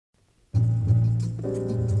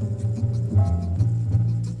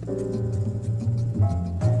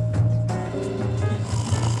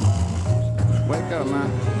up, man?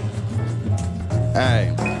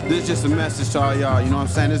 Hey, this is just a message to all y'all, you know what I'm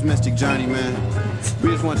saying? This Mystik Journeymen.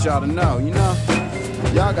 We just want y'all to know, you know?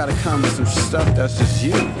 Y'all gotta come with some stuff that's just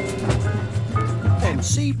you.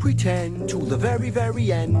 MC pretend to the very,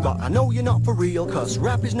 very end, but I know you're not for real, cause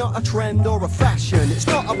rap is not a trend or a fashion. It's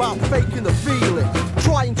not about faking the feeling,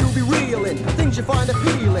 trying to be real in things you find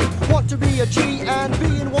appealing. Want to be a G and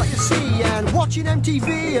being what you see, and watching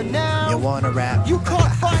MTV, and now you wanna rap. You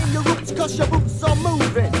can't find your roots cause your boots are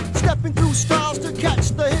moving, stepping through styles to catch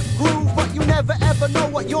the hip groove, but you never ever know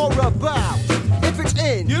what you're about. If it's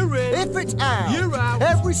in, you're in. If it's out, you're out.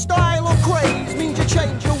 Every style or craze means you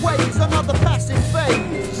change your ways, another passing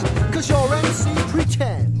phase, cause your MC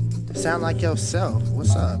pretend. Sound like yourself,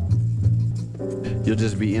 what's up? You'll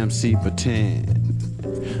just be MC pretend.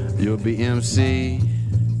 You'll be MC.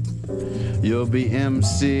 You'll be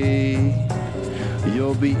MC.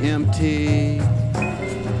 You'll be empty.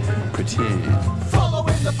 Pretend.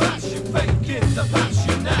 Following the fashion, faking the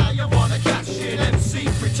passion. Now you wanna cash in, MC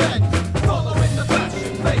pretend. Following the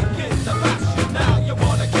fashion, faking the passion. Now you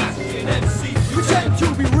wanna cash in, MC pretend. Pretend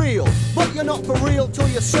to be real, but you're not for real till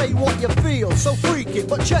you say what you feel. So freak it,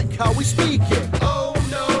 but check how we speak it. Oh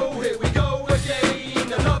no, here we go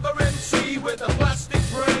again. Another MC with a plastic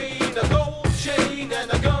brain, a gold chain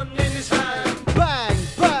and a gun in his hand. Bang,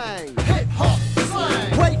 bang, hip hop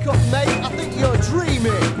slang. Wake up, mate, I think you're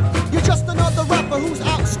dreaming. You're just another rapper who's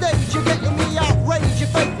outstage. You're getting me outraged. You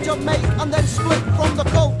fake to make and then split from the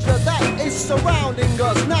culture that is surrounding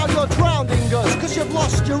us. Now you're drowning us, cause you've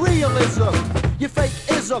lost your realism. You fake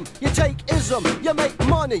ism, you take ism, you make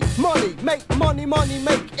money, money, make money, money,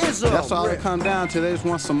 make ism. That's all it come down to, they just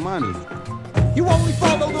want some money. You only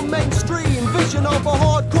follow the mainstream vision of a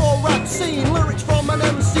hardcore rap scene. Lyrics from an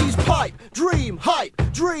MC's pipe, dream, hype,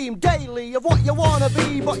 dream daily of what you wanna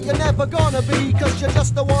be, but you're never gonna be, cause you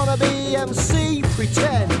just don't wanna be MC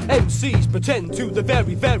pretend. MCs pretend to the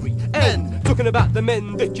very, very end. Talking about the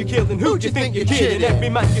men that you're killing, who do you think you're kidding? Every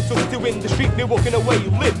man you talk to in the street, be walking away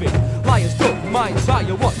living. Liars don't mind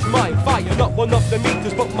sire, watch my fire. Not one of the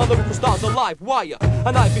meters, but my lyrical stars are live wire.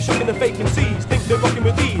 And I've been shocking the fake MCs, think they're rocking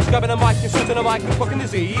with these, grabbing a mic and sorting a mic and fucking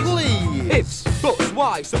disease. Please. Ifs, buts,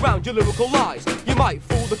 why surround your lyrical lies? You might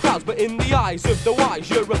fool the crowds, but in the eyes of the wise,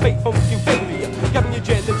 you're a fake funky failure. Grabbing your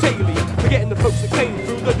genitalia, forgetting the folks that came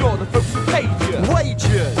through the door, the folks who paid you.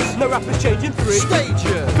 Wages. No rappers changing three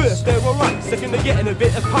Stages. First they're alright, second they're getting a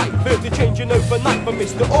bit of hype. Third they're changing overnight from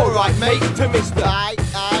Mr. Alright mate to Mr. I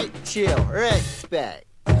chill, respect.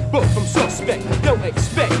 But from Suspekt, don't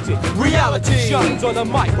expect it. Reality shines on a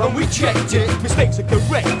mic when we checked it. Mistakes are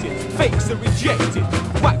corrected, fakes are rejected.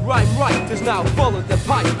 Whack rhyme writers now follow the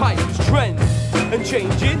piper's trend and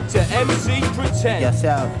change into MC pretend. Yes,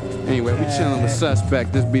 sir. Anyway, we chilling with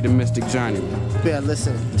Suspekt. This be the Mystik Journeymen. You better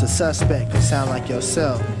listen to Suspekt and sound like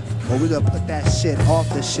yourself, or we gonna put that shit off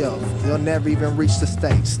the shelf. You'll never even reach the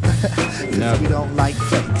States. Cause we don't like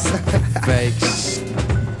fakes. Fakes.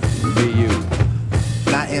 Be you.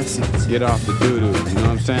 Not MCs. Get off the doo-doo, you know what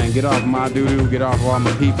I'm saying? Get off my doo-doo, get off all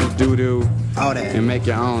my people's doo-doo. All that. And make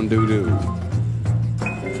your own doo-doo.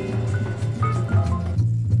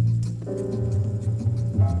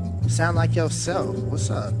 Sound like yourself. What's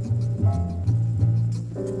up?